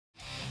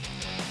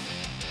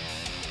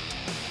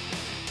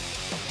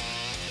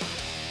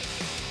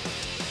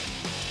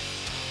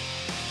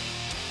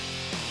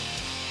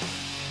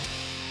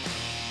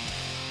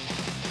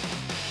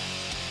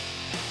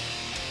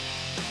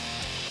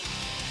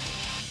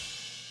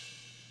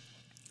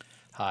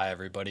Hi,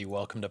 everybody.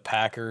 Welcome to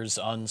Packers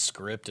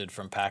Unscripted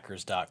from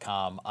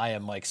Packers.com. I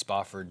am Mike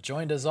Spofford,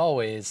 joined as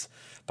always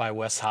by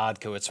Wes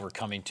Hodkowitz. We're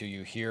coming to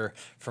you here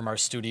from our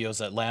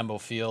studios at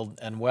Lambeau Field.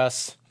 And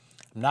Wes,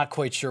 I'm not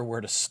quite sure where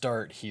to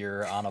start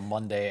here on a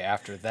Monday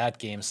after that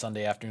game,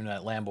 Sunday afternoon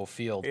at Lambeau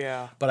Field.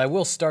 Yeah. But I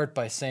will start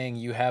by saying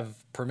you have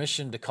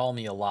permission to call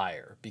me a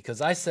liar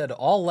because I said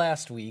all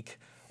last week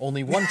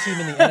only one team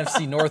in the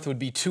NFC North would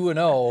be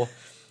 2-0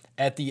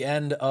 at the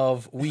end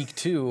of week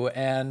 2,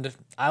 and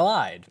I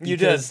lied. You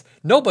Because did.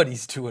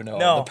 nobody's 2-0.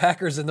 No. The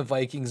Packers and the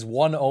Vikings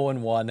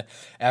 1-0-1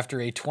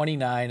 after a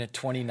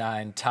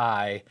 29-29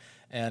 tie.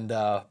 And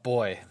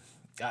boy,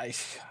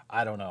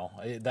 I don't know.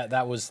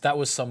 That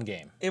was some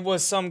game. It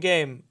was some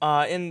game.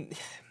 And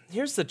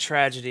here's the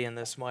tragedy in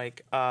this,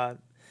 Mike.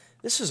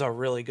 This is a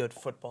really good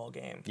football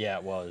game, Yeah,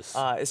 it was.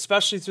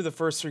 especially through the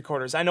first three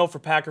quarters. I know for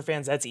Packer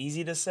fans that's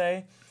easy to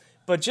say,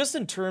 but just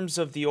in terms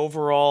of the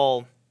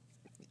overall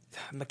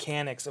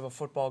mechanics of a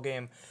football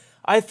game,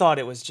 I thought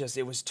it was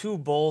two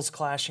bulls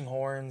clashing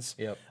horns.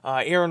 Yep.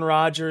 Aaron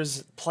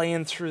Rodgers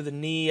playing through the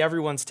knee.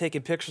 Everyone's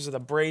taking pictures of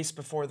the brace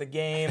before the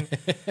game.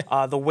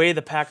 The way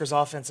the Packers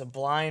offensive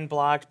line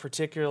blocked,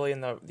 particularly in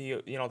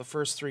the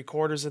first three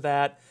quarters of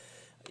that.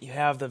 You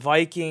have the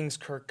Vikings,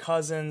 Kirk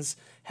Cousins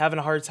having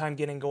a hard time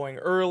getting going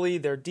early.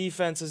 Their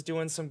defense is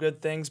doing some good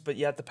things, but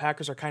yet the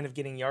Packers are kind of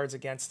getting yards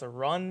against the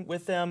run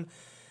with them.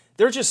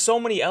 There are just so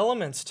many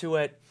elements to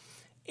it.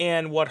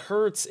 And what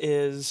hurts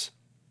is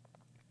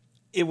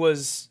it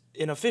was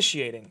in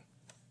officiating.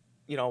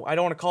 I don't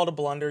want to call it a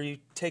blunder. You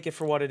take it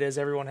for what it is.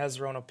 Everyone has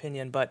their own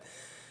opinion. But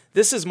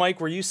this is,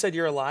 Mike, where you said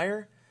you're a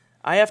liar.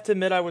 I have to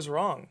admit I was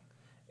wrong.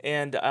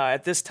 And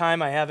at this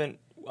time, I haven't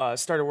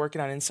started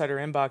working on Insider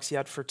Inbox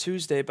yet for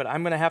Tuesday, but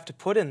I'm going to have to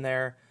put in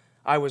there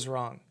I was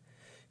wrong.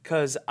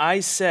 Because I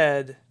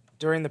said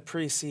during the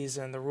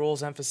preseason, the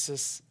rules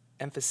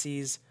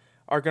emphases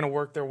are going to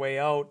work their way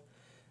out.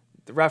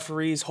 The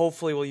referees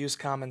hopefully will use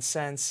common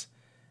sense,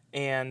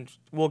 and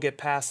we'll get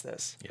past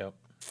this. Yep.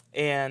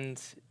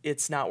 And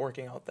it's not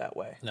working out that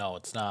way. No,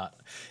 it's not.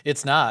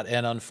 It's not.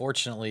 And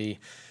unfortunately,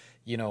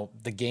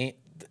 the game,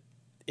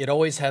 it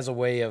always has a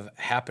way of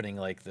happening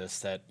like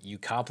this, that you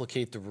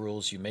complicate the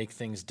rules, you make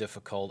things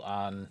difficult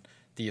on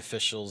the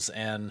officials,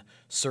 and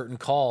certain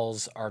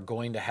calls are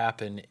going to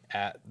happen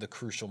at the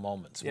crucial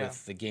moments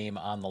with the game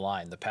on the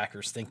line. The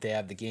Packers think they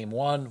have the game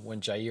won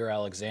when Jair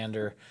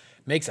Alexander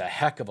makes a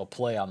heck of a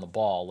play on the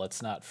ball.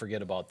 Let's not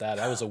forget about that.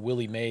 That was a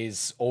Willie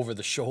Mays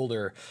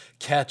over-the-shoulder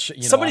catch,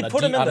 Somebody on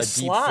put him in on the a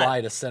deep slot.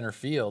 fly to center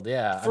field.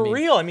 Yeah, For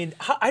real. I mean,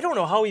 I don't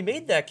know how he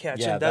made that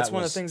catch. Yeah, and that's that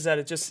one of was- the things that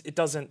it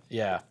doesn't,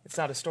 yeah. it's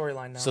not a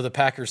storyline now. So the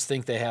Packers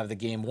think they have the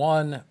game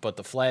won, but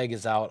the flag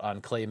is out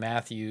on Clay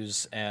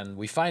Matthews, and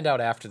we find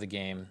out after the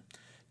game,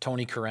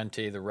 Tony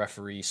Corrente, the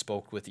referee,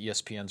 spoke with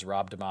ESPN's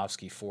Rob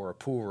Demovsky for a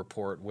pool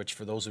report, which,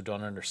 for those who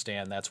don't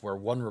understand, that's where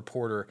one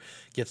reporter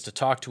gets to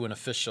talk to an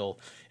official,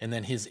 and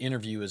then his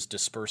interview is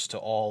dispersed to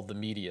all the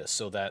media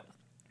so that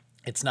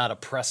it's not a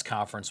press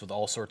conference with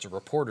all sorts of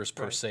reporters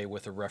per se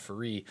with a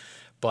referee,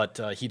 but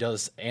he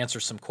does answer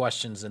some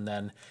questions, and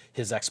then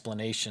his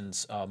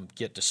explanations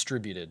get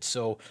distributed.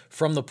 So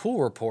from the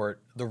pool report,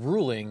 the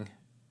ruling,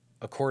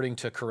 according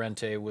to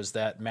Corrente, was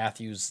that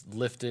Matthews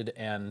lifted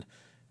and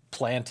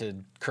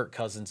planted Kirk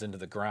Cousins into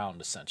the ground,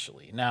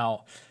 essentially.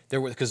 Now,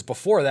 because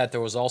before that, there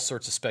was all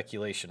sorts of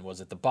speculation. Was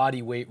it the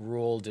body weight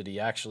rule? Did he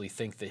actually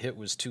think the hit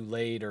was too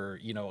late? Or,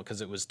 because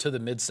it was to the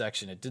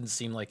midsection, it didn't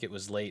seem like it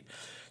was late.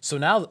 So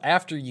now,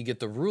 after you get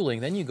the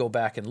ruling, then you go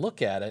back and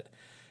look at it,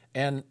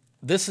 and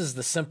this is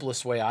the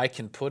simplest way I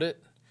can put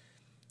it.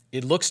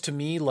 It looks to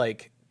me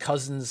like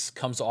Cousins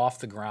comes off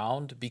the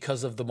ground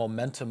because of the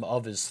momentum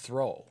of his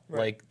throw.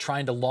 Like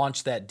trying to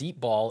launch that deep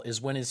ball is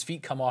when his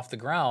feet come off the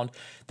ground.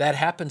 That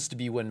happens to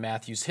be when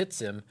Matthews hits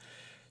him.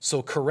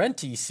 So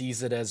Corrente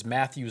sees it as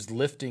Matthews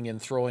lifting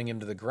and throwing him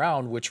to the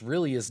ground, which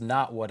really is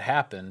not what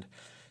happened.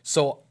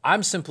 So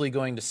I'm simply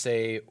going to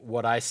say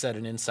what I said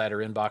in Insider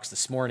Inbox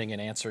this morning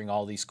in answering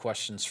all these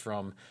questions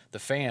from the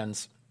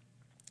fans.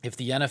 If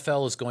the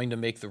NFL is going to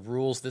make the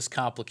rules this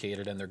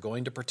complicated and they're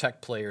going to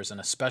protect players and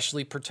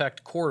especially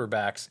protect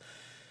quarterbacks,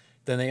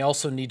 then they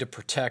also need to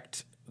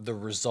protect the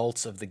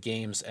results of the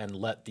games and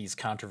let these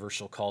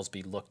controversial calls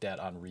be looked at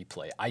on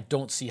replay. I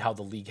don't see how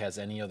the league has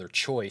any other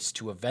choice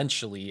to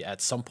eventually, at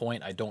some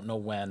point, I don't know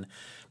when,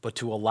 but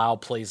to allow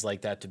plays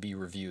like that to be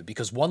reviewed.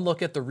 Because one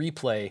look at the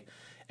replay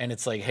and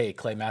it's like, hey,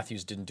 Clay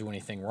Matthews didn't do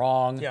anything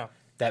wrong. Yeah.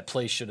 That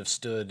play should have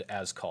stood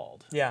as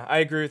called. Yeah, I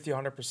agree with you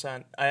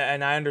 100%.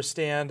 And I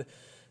understand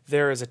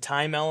there is a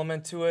time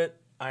element to it.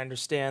 I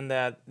understand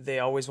that they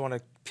always want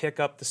to pick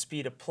up the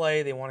speed of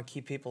play. They want to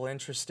keep people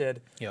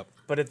interested. Yep.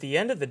 But at the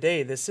end of the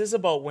day, this is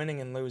about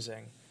winning and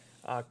losing.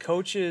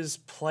 Coaches,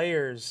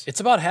 players. It's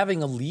about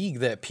having a league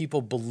that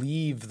people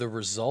believe the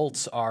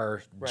results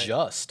are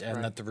just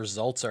and that the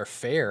results are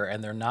fair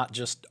and they're not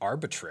just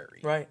arbitrary.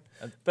 Right.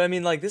 But I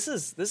mean, like, this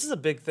is a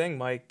big thing,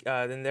 Mike.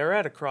 And they're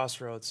at a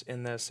crossroads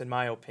in this, in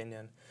my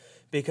opinion,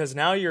 because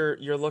now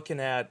you're looking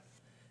at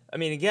I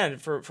mean, again,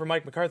 for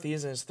Mike McCarthy,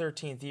 he's in his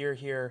 13th year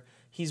here.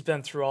 He's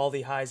been through all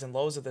the highs and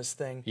lows of this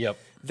thing. Yep.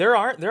 There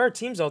are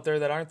teams out there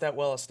that aren't that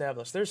well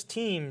established. There's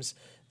teams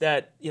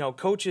that,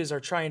 coaches are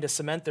trying to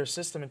cement their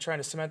system and trying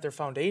to cement their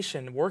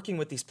foundation, working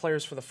with these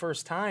players for the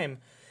first time.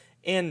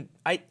 And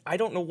I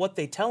don't know what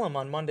they tell him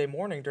on Monday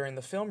morning during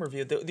the film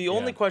review. The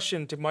only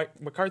question, to Mike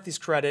McCarthy's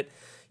credit,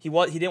 he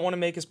didn't want to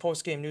make his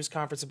post-game news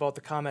conference about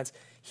the comments.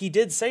 He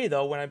did say,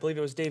 though, when I believe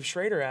it was Dave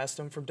Schrader asked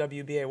him from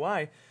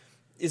WBAY,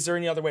 is there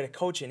any other way to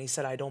coach it? And he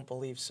said, I don't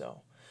believe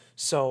so.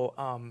 So,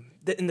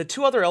 and the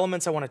two other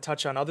elements I want to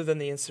touch on, other than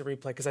the instant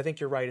replay, because I think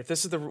you're right. If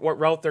this is the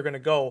route they're going to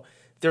go,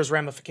 there's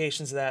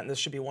ramifications of that, and this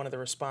should be one of the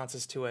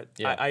responses to it.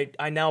 Yeah.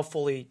 I'm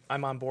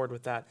on board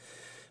with that.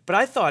 But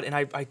I thought, and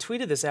I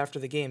tweeted this after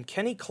the game,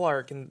 Kenny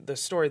Clark, in the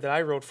story that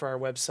I wrote for our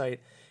website,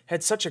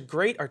 had such a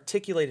great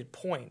articulated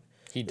point.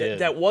 He did.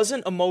 That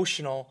wasn't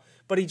emotional,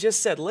 but he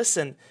just said,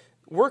 listen,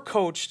 we're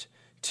coached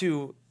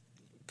to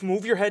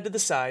move your head to the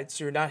side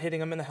so you're not hitting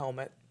them in the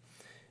helmet.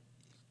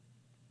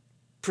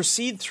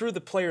 Proceed through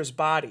the player's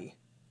body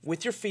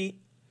with your feet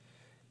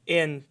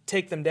and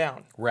take them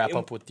down. Wrap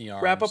up with the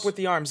arms. Wrap up with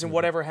the arms, and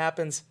whatever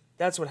happens,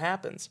 that's what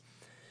happens.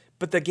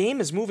 But the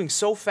game is moving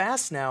so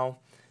fast now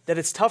that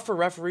it's tough for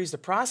referees to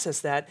process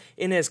that.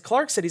 And as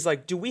Clark said, he's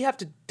like, do we have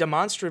to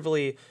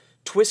demonstratively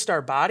twist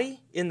our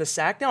body in the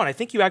sack now? And I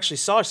think you actually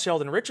saw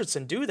Sheldon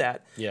Richardson do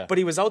that, but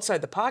he was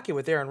outside the pocket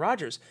with Aaron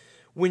Rodgers.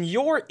 When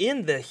you're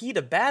in the heat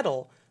of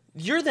battle,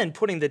 you're then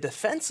putting the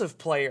defensive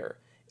player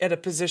at a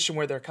position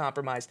where they're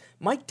compromised.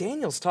 Mike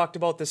Daniels talked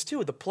about this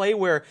too. The play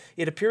where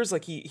it appears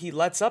like he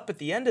lets up at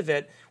the end of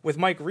it with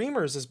Mike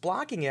Reimers is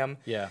blocking him.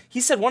 Yeah.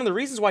 He said one of the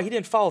reasons why he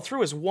didn't follow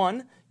through is,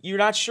 one, you're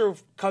not sure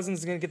if Cousins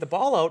is going to get the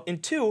ball out,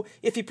 and two,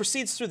 if he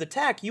proceeds through the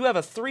tack, you have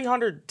a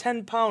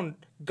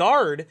 310-pound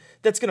guard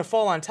that's going to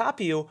fall on top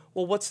of you.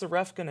 Well, what's the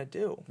ref going to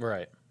do?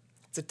 Right.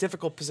 It's a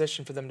difficult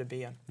position for them to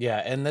be in. Yeah,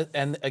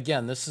 and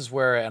again, this is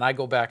where, and I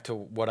go back to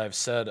what I've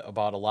said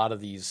about a lot of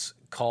these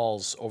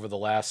calls over the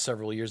last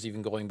several years,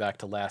 even going back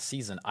to last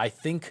season. I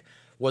think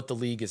what the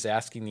league is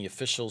asking the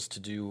officials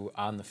to do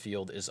on the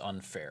field is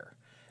unfair.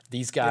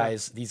 These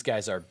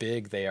guys are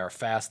big, they are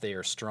fast, they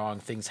are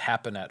strong. Things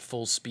happen at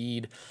full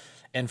speed.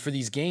 And for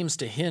these games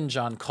to hinge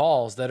on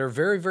calls that are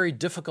very, very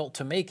difficult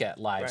to make at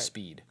live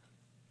speed,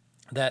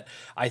 that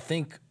I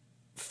think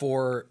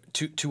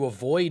to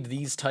avoid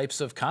these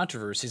types of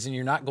controversies, and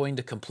you're not going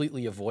to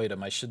completely avoid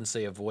them, I shouldn't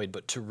say avoid,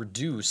 but to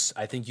reduce,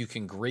 I think you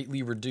can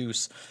greatly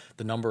reduce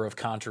the number of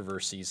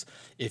controversies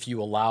if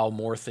you allow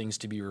more things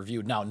to be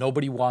reviewed. Now,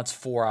 nobody wants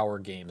 4-hour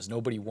games.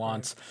 Nobody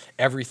wants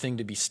everything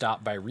to be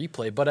stopped by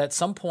replay, but at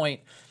some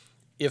point,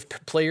 if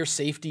player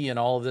safety and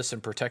all of this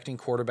and protecting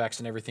quarterbacks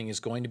and everything is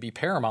going to be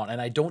paramount,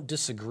 and I don't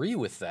disagree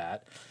with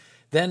that,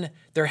 then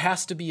there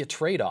has to be a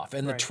trade-off.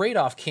 And the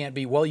trade-off can't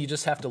be, well, you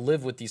just have to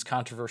live with these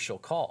controversial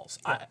calls.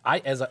 I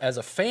as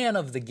a fan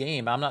of the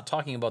game, I'm not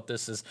talking about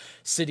this as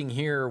sitting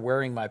here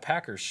wearing my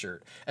Packers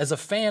shirt. As a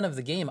fan of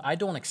the game, I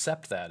don't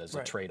accept that as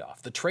a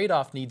trade-off. The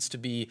trade-off needs to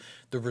be,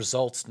 the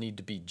results need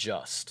to be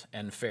just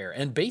and fair.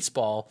 And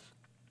baseball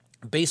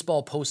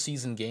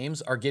postseason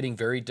games are getting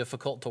very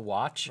difficult to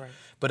watch. Right.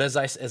 But as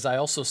I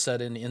also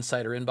said in the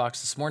Insider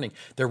Inbox this morning,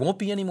 there won't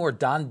be any more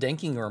Don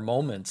Denkinger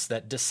moments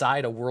that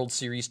decide a World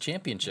Series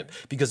championship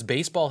because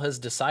baseball has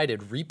decided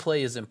replay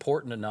is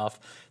important enough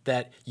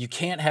that you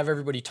can't have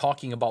everybody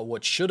talking about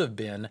what should have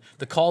been.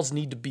 The calls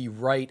need to be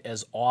right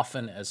as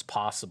often as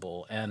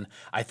possible. And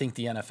I think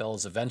the NFL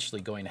is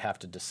eventually going to have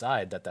to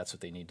decide that that's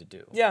what they need to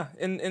do. Yeah,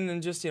 and then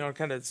just,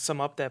 kind of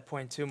sum up that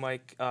point too,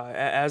 Mike,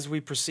 as we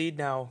proceed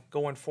now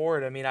going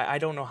forward, I mean, I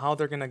don't know how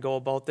they're going to go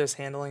about this,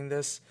 handling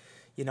this,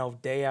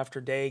 day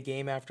after day,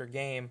 game after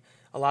game.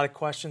 A lot of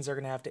questions they're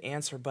going to have to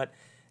answer. But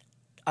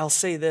I'll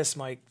say this,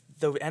 Mike,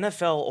 the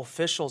NFL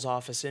officials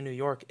office in New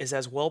York is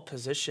as well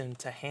positioned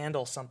to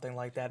handle something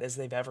like that as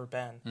they've ever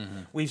been. Mm-hmm.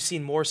 We've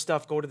seen more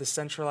stuff go to the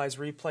centralized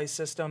replay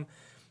system.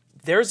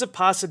 There's a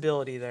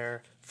possibility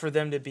there for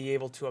them to be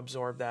able to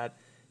absorb that.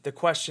 The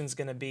question's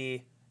going to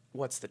be,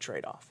 what's the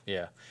trade-off?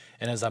 Yeah,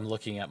 and as I'm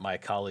looking at my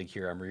colleague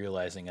here, I'm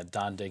realizing a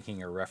Don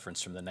Denkinger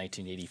reference from the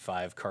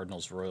 1985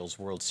 Cardinals-Royals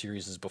World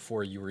Series is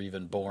before you were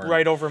even born.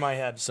 Right over my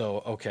head.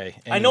 So, okay.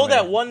 Anyway, I know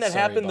that one that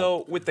happened,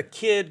 though, with the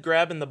kid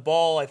grabbing the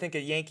ball, I think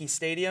at Yankee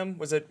Stadium.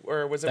 Was it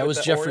that with was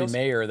the Jeffrey Orioles?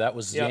 Mayer. That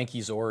was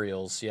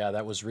Yankees-Orioles. Yeah,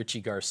 that was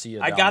Richie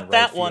Garcia I down got the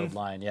that right one. field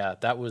line. Yeah,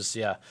 that was,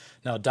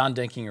 No, Don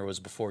Denkinger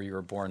was before you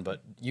were born,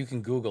 but you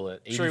can Google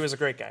it. Sure, he was a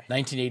great guy.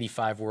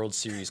 1985 World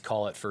Series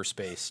call at first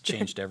base.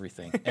 Changed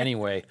everything.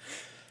 Anyway,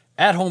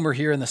 at Homer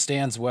here in the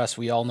Stands West,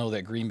 we all know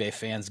that Green Bay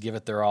fans give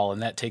it their all,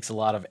 and that takes a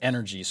lot of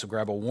energy. So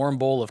grab a warm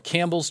bowl of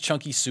Campbell's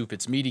Chunky Soup.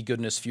 Its meaty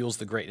goodness fuels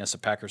the greatness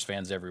of Packers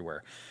fans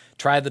everywhere.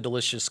 Try the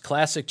delicious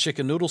classic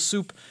chicken noodle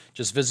soup.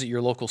 Just visit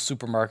your local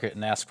supermarket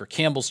and ask for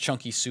Campbell's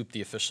Chunky Soup,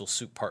 the official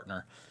soup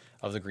partner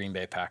of the Green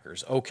Bay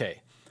Packers.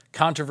 Okay,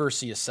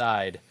 controversy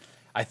aside,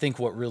 I think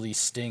what really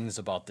stings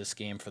about this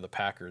game for the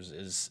Packers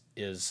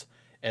is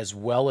as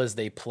well as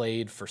they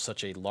played for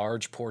such a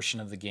large portion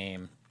of the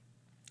game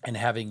and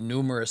having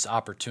numerous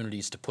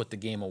opportunities to put the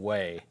game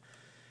away,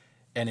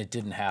 and it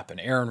didn't happen.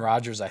 Aaron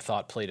Rodgers, I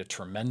thought, played a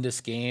tremendous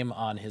game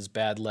on his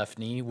bad left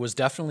knee, was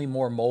definitely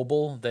more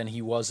mobile than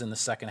he was in the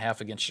second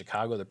half against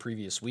Chicago the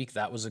previous week.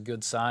 That was a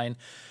good sign.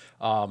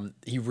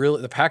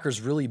 The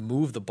Packers really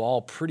moved the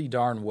ball pretty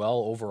darn well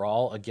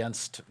overall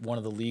against one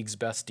of the league's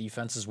best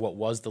defenses, what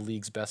was the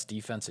league's best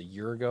defense a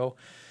year ago.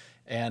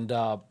 And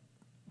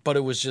but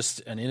it was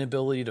just an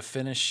inability to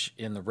finish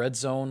in the red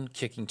zone,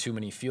 kicking too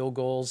many field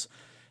goals.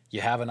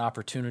 You have an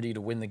opportunity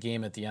to win the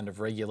game at the end of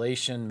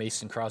regulation.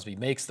 Mason Crosby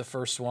makes the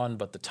first one,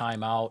 but the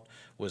timeout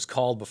was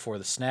called before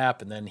the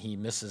snap, and then he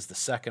misses the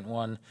second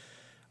one.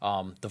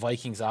 The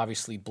Vikings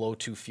obviously blow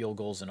 2 field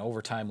goals in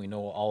overtime. We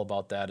know all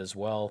about that as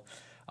well.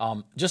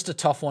 Just a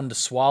tough one to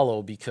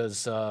swallow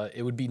because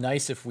it would be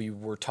nice if we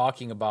were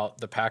talking about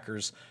the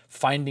Packers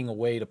finding a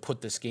way to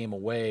put this game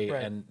away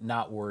and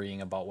not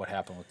worrying about what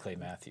happened with Clay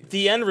Matthews.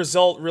 The end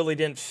result really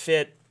didn't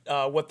fit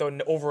what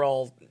the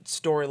overall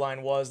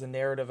storyline was, the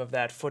narrative of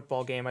that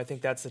football game. I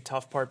think that's the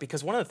tough part,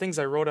 because one of the things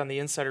I wrote on the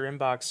Insider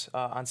Inbox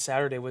on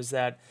Saturday was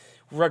that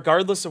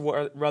regardless of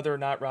whether or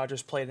not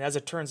Rodgers played, and as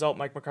it turns out,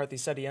 Mike McCarthy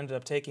said he ended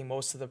up taking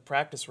most of the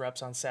practice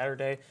reps on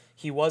Saturday.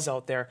 He was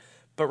out there.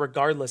 But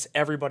regardless,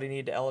 everybody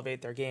needed to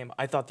elevate their game.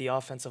 I thought the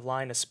offensive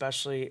line,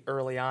 especially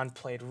early on,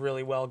 played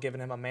really well,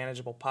 giving him a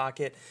manageable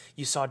pocket.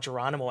 You saw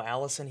Geronimo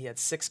Allison. He had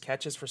 6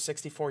 catches for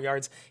 64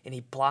 yards, and he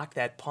blocked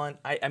that punt.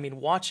 I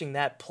mean, watching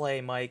that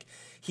play, Mike,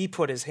 he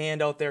put his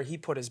hand out there. He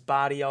put his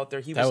body out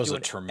there. He was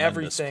doing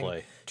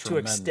everything to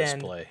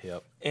extend.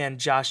 Yep. And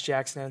Josh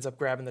Jackson ends up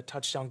grabbing the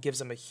touchdown,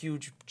 gives him a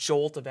huge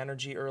jolt of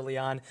energy early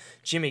on.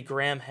 Jimmy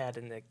Graham had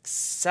an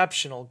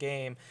exceptional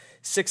game.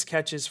 6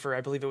 catches for,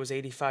 I believe it was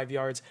 85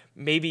 yards.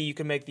 Maybe you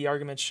can make the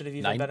argument should have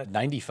even been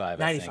 95.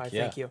 95,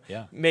 thank you.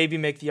 Yeah. Maybe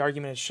make the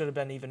argument it should have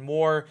been even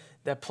more.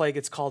 That play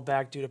gets called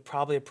back due to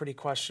probably a pretty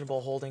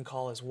questionable holding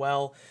call as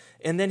well.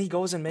 And then he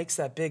goes and makes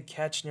that big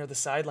catch near the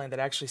sideline that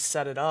actually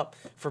set it up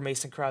for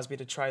Mason Crosby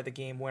to try the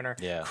game winner.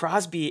 Yeah.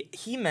 Crosby,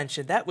 he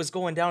mentioned that was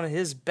going down in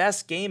his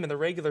best game in the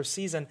regular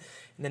season,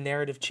 and the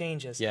narrative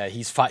changes. Yeah,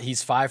 he's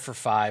 5 for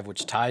 5,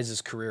 which ties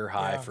his career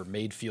high for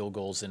made field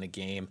goals in a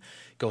game.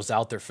 Goes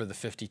out there for the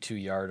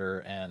 52-yarder,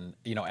 and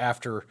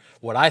after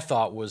what I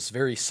thought was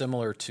very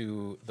similar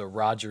to the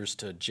Rodgers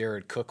to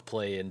Jared Cook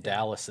play in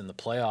Dallas in the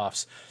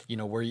playoffs,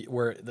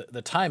 where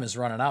the time is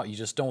running out. You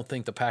just don't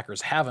think the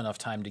Packers have enough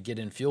time to get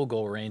in field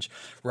goal range.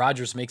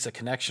 Rodgers makes a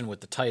connection with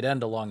the tight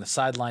end along the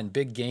sideline,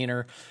 big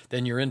gainer.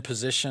 Then you're in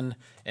position,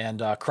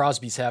 and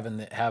Crosby's having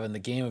the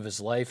game of his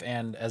life.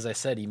 And as I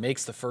said, he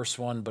makes the first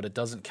one, but it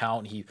doesn't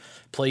count. He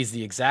plays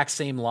the exact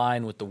same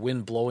line with the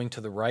wind blowing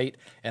to the right,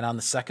 and on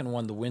the second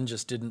one, the wind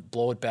just didn't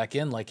blow it back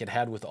in like it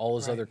had with all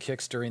his other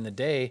kicks during the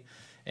day.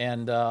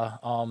 And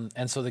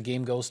so the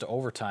game goes to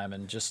overtime,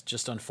 and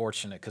just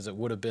unfortunate, because it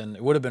would have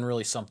been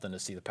really something to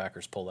see the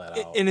Packers pull that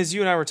out. And as you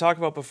and I were talking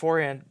about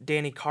beforehand,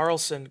 Daniel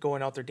Carlson,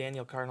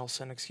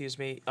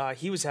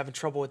 he was having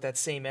trouble with that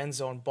same end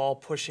zone ball,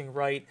 pushing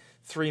right,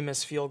 3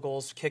 missed field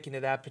goals, kicking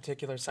to that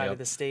particular side of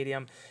the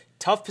stadium.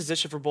 Tough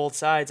position for both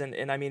sides,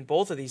 and I mean,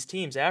 both of these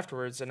teams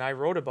afterwards, and I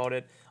wrote about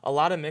it, a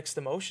lot of mixed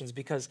emotions,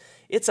 because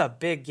it's a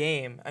big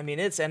game. I mean,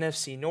 it's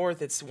NFC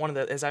North. It's one of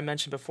the, as I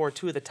mentioned before,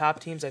 2 of the top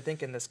teams, I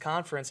think, in this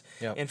conference.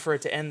 Yep. And for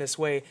it to end this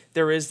way,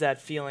 there is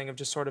that feeling of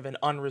just sort of an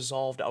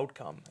unresolved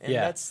outcome. And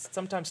that's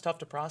sometimes tough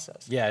to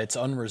process. Yeah, it's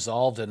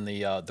unresolved, and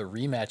the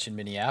rematch in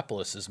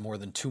Minneapolis is more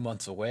than 2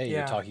 months away. Yeah.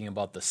 You're talking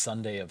about the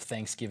Sunday of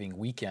Thanksgiving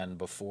weekend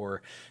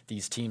before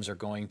these teams are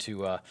going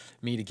to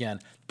meet again.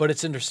 But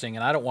it's interesting,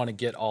 and I don't want to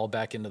get all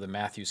back into the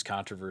Matthews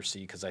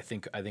controversy, because I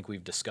think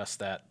we've discussed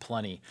that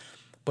plenty.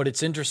 But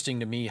it's interesting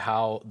to me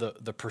how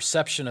the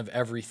perception of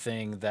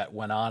everything that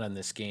went on in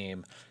this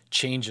game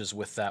changes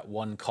with that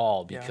one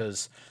call,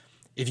 because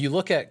if you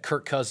look at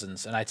Kirk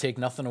Cousins, and I take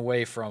nothing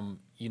away from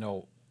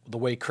the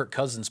way Kirk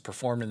Cousins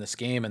performed in this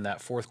game and that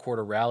fourth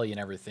quarter rally and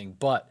everything,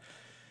 but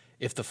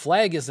if the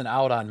flag isn't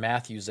out on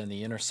Matthews and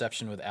the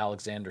interception with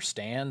Alexander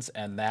stands,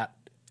 and that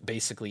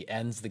basically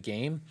ends the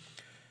game,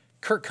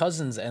 Kirk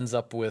Cousins ends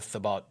up with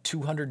about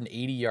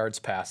 280 yards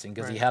passing,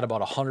 because he had about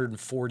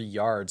 140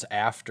 yards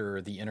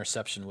after the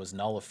interception was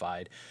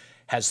nullified,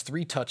 has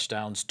 3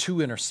 touchdowns, 2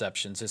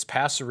 interceptions. His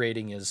passer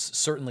rating is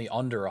certainly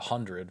under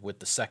 100 with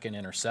the second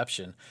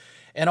interception.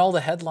 And all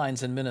the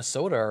headlines in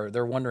Minnesota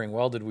they're wondering,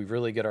 well, did we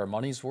really get our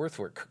money's worth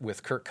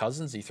with Kirk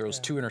Cousins? He throws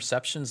 2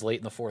 interceptions late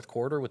in the fourth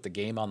quarter with the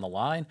game on the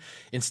line.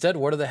 Instead,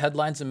 what are the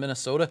headlines in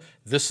Minnesota?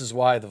 This is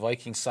why the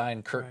Vikings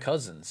signed Kirk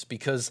Cousins,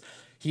 because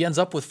he ends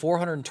up with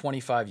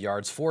 425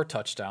 yards, 4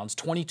 touchdowns,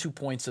 22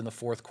 points in the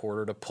fourth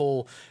quarter to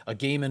pull a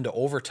game into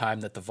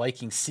overtime that the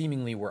Vikings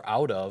seemingly were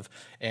out of.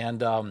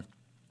 And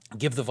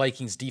give the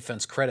Vikings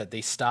defense credit.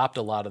 They stopped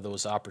a lot of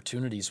those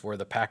opportunities where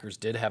the Packers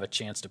did have a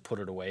chance to put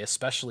it away,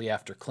 especially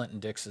after Clinton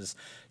Dix's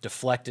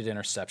deflected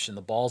interception.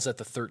 The ball's at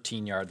the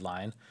 13-yard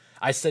line.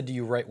 I said to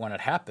you right when it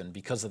happened,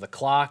 because of the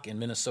clock and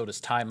Minnesota's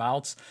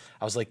timeouts,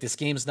 I was like, this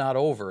game's not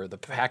over. The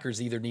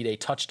Packers either need a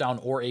touchdown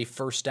or a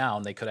first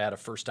down. They could have had a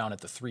first down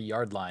at the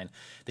 3-yard line.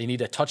 They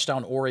need a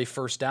touchdown or a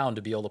first down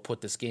to be able to put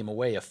this game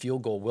away. A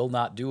field goal will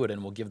not do it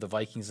and will give the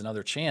Vikings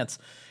another chance.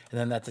 And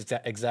then that's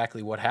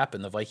exactly what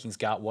happened. The Vikings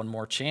got one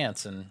more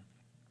chance, and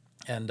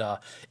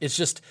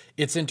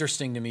it's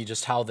interesting to me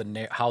just how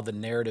the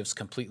narratives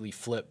completely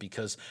flip,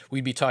 because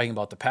we'd be talking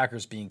about the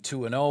Packers being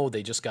 2-0,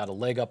 they just got a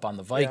leg up on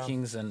the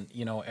Vikings, and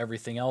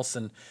everything else,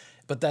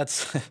 but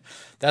that's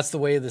the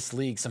way of this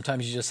league.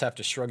 Sometimes you just have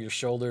to shrug your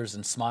shoulders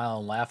and smile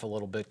and laugh a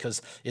little bit,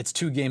 because it's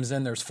 2 games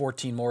in, there's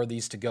 14 more of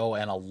these to go,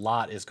 and a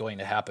lot is going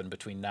to happen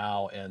between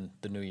now and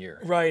the new year.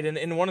 Right,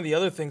 and one of the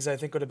other things I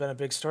think would have been a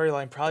big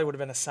storyline, probably would have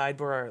been a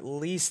sidebar, or at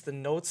least the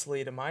notes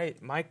lead of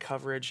my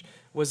coverage,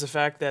 was the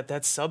fact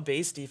that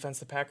sub-base defense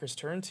the Packers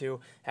turned to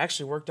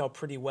actually worked out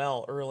pretty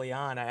well early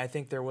on. I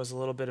think there was a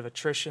little bit of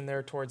attrition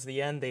there towards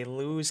the end. They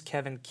lose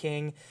Kevin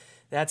King.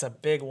 That's a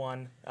big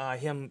one,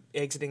 him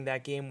exiting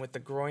that game with the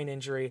groin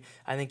injury.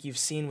 I think you've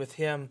seen with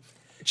him.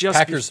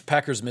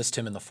 Packers missed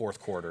him in the fourth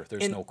quarter.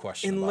 There's no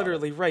question about it. And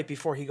literally right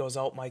before he goes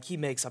out, Mike, he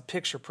makes a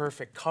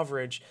picture-perfect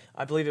coverage.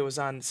 I believe it was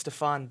on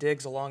Stephon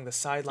Diggs along the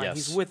sideline. Yes.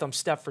 He's with him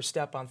step for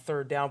step on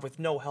third down with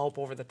no help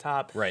over the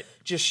top. Right.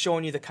 Just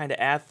showing you the kind of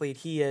athlete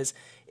he is.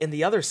 And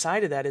the other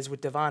side of that is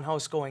with Devon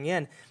House going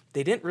in,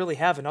 they didn't really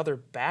have another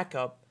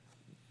backup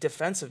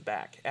defensive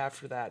back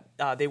after that.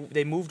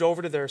 They moved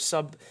over to their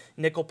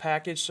sub-nickel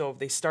package, so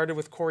they started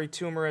with Corey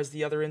Toomer as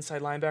the other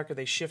inside linebacker.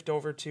 They shift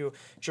over to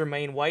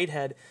Jermaine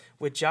Whitehead.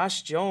 With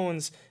Josh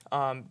Jones,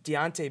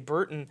 Deontay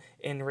Burton,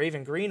 and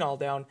Raven Green all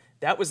down,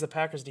 that was the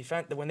Packers'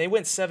 defense. When they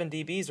went 7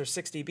 DBs or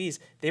 6 DBs,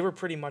 they were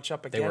pretty much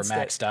up against it. They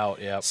were maxed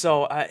out, yeah.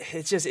 So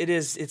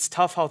it's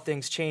tough how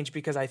things change,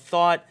 because I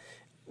thought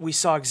we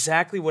saw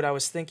exactly what I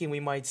was thinking we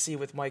might see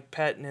with Mike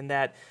Pettin, in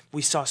that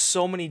we saw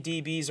so many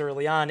DBs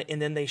early on,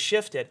 and then they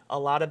shifted. A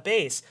lot of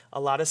base, a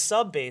lot of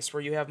sub-base,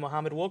 where you have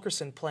Muhammad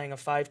Wilkerson playing a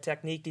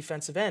 5-technique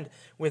defensive end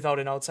without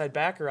an outside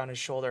backer on his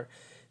shoulder.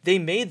 They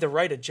made the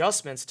right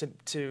adjustments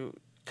to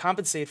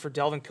compensate for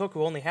Dalvin Cook,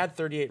 who only had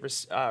 38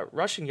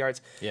 rushing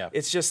yards. Yeah.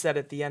 It's just that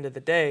at the end of the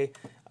day,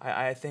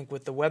 I think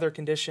with the weather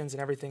conditions and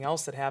everything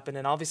else that happened,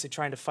 and obviously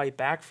trying to fight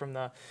back from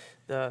the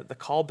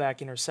callback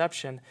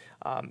interception,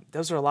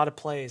 those are a lot of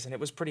plays, and it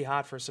was pretty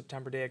hot for a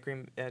September day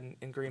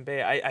in Green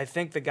Bay. I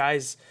think the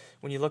guys,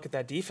 when you look at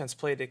that defense,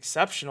 played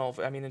exceptional.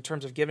 I mean, in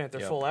terms of giving it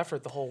their full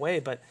effort the whole way,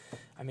 but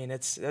I mean,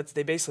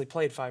 they basically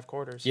played 5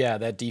 quarters. Yeah,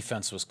 that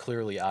defense was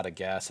clearly out of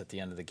gas at the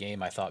end of the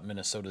game. I thought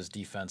Minnesota's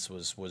defense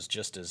was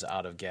just as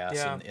out of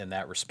gas in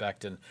that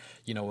respect. And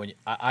when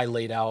I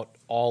laid out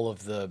all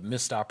of the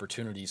missed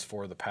opportunities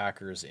for the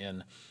Packers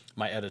in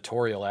my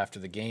editorial after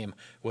the game,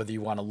 whether you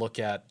want to look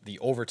at the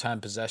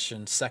overtime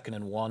possession, 2nd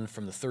and 1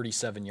 from the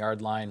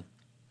 37-yard line.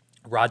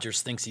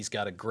 Rodgers thinks he's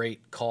got a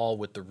great call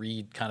with the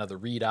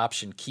read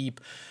option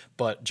keep,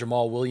 but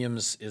Jamal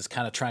Williams is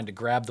kind of trying to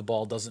grab the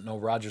ball, doesn't know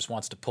Rodgers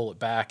wants to pull it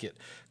back. It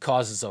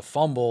causes a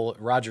fumble.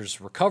 Rodgers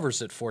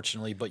recovers it,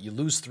 fortunately, but you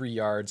lose 3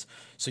 yards.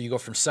 So you go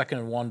from 2nd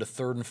and 1 to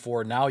 3rd and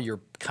 4. Now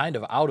you're kind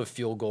of out of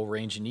field goal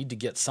range. You need to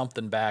get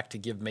something back to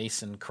give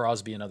Mason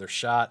Crosby another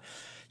shot.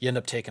 You end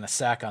up taking a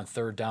sack on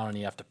 3rd down, and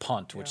you have to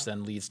punt, which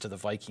then leads to the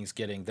Vikings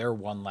getting their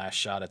one last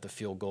shot at the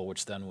field goal,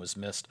 which then was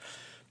missed.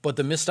 But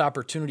the missed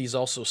opportunities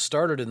also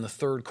started in the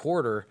 3rd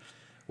quarter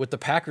with the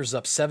Packers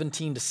up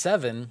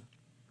 17-7.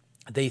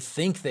 They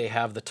think they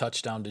have the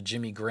touchdown to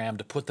Jimmy Graham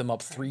to put them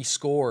up 3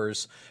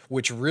 scores,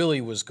 which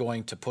really was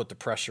going to put the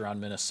pressure on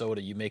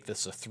Minnesota. You make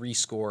this a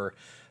 3-score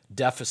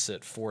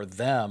deficit for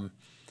them.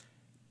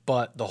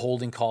 But the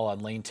holding call on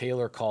Lane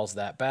Taylor calls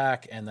that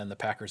back, and then the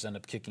Packers end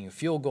up kicking a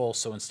field goal.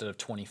 So instead of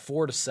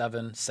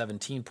 24-7,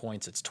 17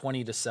 points, it's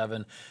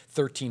 20-7,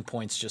 13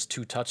 points, just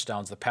 2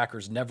 touchdowns. The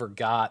Packers never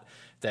got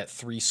that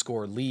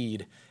 3-score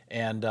lead,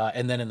 and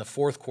then in the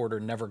 4th quarter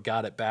never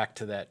got it back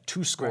to that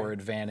 2-score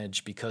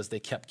advantage, because they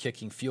kept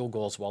kicking field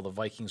goals while the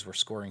Vikings were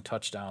scoring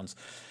touchdowns.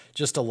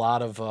 Just a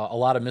lot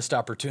of missed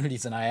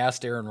opportunities. And I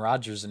asked Aaron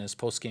Rodgers in his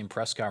post-game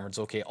press conference,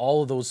 okay,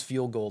 all of those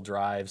field goal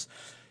drives,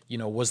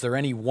 was there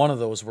any one of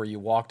those where you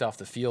walked off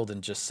the field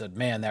and just said,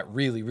 man, that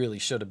really, really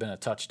should have been a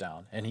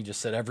touchdown? And he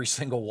just said every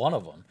single one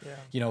of them.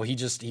 Yeah.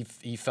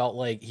 He felt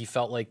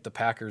like the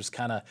Packers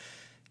kind of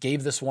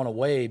gave this one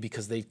away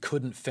because they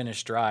couldn't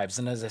finish drives.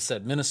 And as I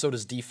said,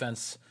 Minnesota's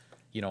defense,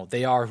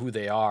 they are who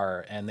they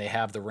are, and they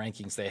have the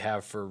rankings they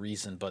have for a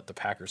reason, but the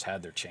Packers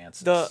had their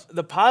chances.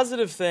 The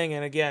positive thing,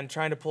 and again,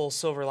 trying to pull a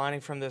silver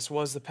lining from this,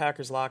 was the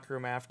Packers locker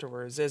room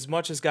afterwards. As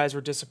much as guys were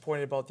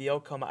disappointed about the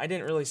outcome, I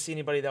didn't really see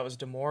anybody that was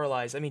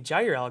demoralized. I mean,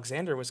 Jair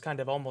Alexander was kind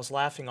of almost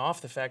laughing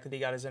off the fact that he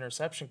got his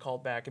interception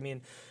called back. I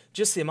mean,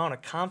 just the amount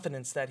of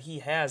confidence that he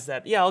has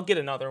that, I'll get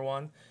another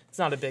one. It's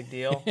not a big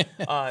deal.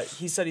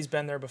 He said he's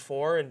been there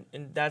before, and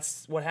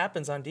that's what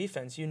happens on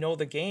defense. You know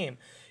the game.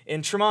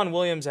 And Tramon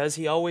Williams, as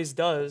he always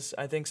does,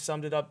 I think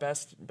summed it up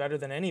better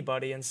than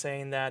anybody in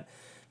saying that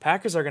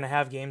Packers are going to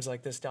have games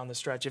like this down the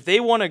stretch. If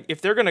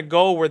they're going to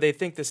go where they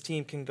think this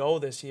team can go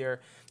this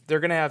year, they're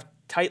going to have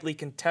tightly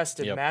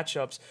contested Yep.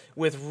 matchups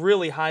with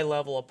really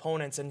high-level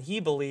opponents, and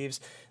he believes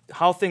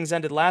how things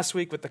ended last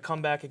week with the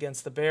comeback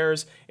against the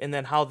Bears, and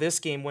then how this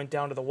game went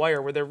down to the wire,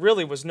 where there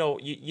really was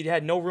you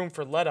had no room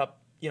for let-up,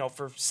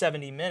 for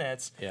 70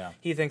 minutes. Yeah.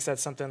 He thinks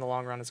that's something in the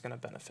long run is going to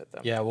benefit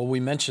them. Yeah, well, we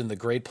mentioned the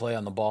great play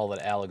on the ball that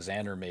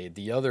Alexander made.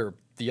 The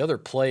other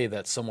play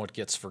that somewhat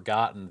gets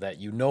forgotten that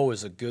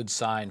is a good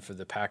sign for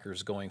the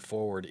Packers going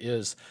forward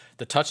is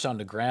the touchdown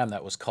to Graham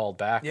that was called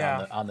back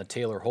on the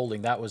Taylor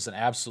holding. That was an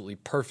absolutely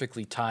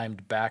perfectly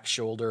timed back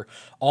shoulder,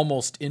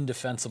 almost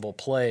indefensible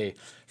play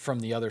from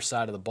the other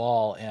side of the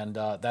ball, and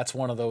that's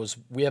one of those,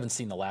 we haven't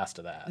seen the last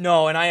of that.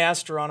 No, and I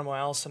asked Geronimo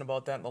Allison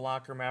about that in the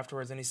locker room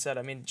afterwards, and he said,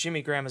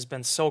 Jimmy Graham has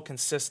been so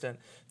consistent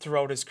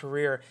throughout his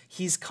career.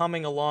 He's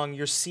coming along.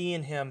 You're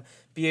seeing him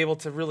be able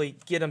to really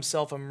get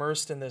himself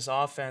immersed in this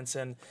offense,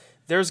 and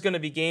there's going to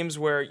be games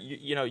where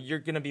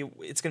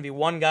it's going to be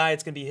one guy,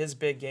 it's going to be his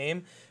big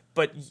game.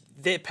 But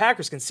the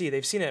Packers can see,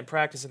 they've seen it in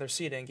practice and they're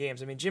seeing it in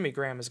games. Jimmy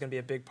Graham is going to be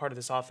a big part of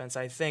this offense.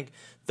 I think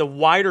the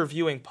wider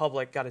viewing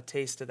public got a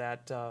taste of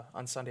that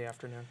on Sunday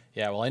afternoon.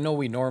 Yeah, well, I know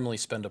we normally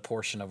spend a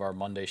portion of our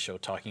Monday show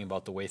talking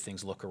about the way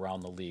things look around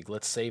the league.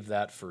 Let's save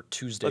that for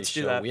Tuesday's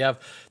show. Do that. We have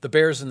the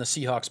Bears and the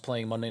Seahawks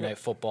playing Monday Night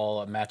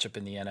Football, a matchup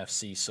in the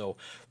NFC, so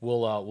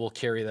we'll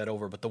carry that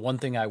over. But the one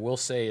thing I will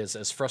say is,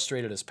 as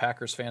frustrated as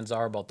Packers fans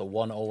are about the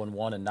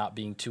 1-0-1 and not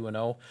being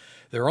 2-0,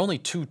 there are only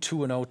two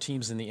 2-0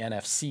 teams in the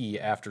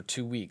NFC after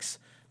 2 weeks.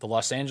 The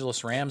Los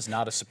Angeles Rams,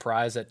 not a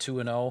surprise at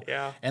 2-0.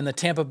 Yeah. And the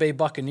Tampa Bay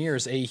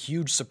Buccaneers, a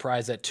huge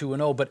surprise at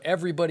 2-0. But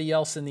everybody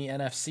else in the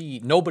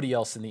NFC, nobody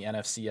else in the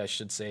NFC, I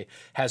should say,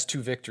 has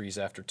 2 victories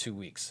after 2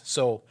 weeks.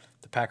 So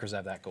the Packers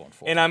have that going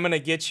for them. And I'm going to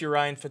get you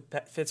Ryan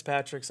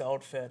Fitzpatrick's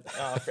outfit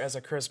as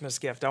a Christmas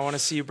gift. I want to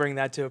see you bring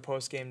that to a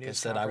post-game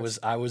news conference.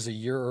 I was a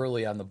year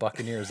early on the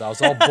Buccaneers. I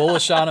was all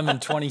bullish on them in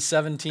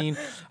 2017.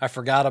 I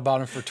forgot about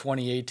them for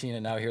 2018,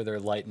 and now here they're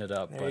lighting it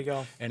up. There you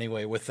go.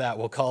 Anyway, with that,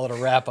 we'll call it a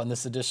wrap on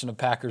this edition of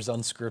Packers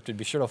Unscripted.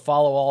 Be sure to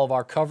follow all of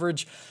our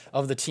coverage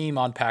of the team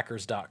on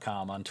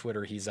Packers.com. On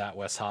Twitter, he's at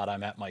Wes Hott.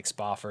 I'm at Mike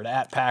Spofford,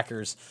 at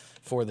Packers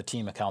for the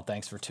team account.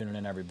 Thanks for tuning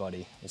in,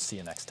 everybody. We'll see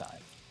you next time.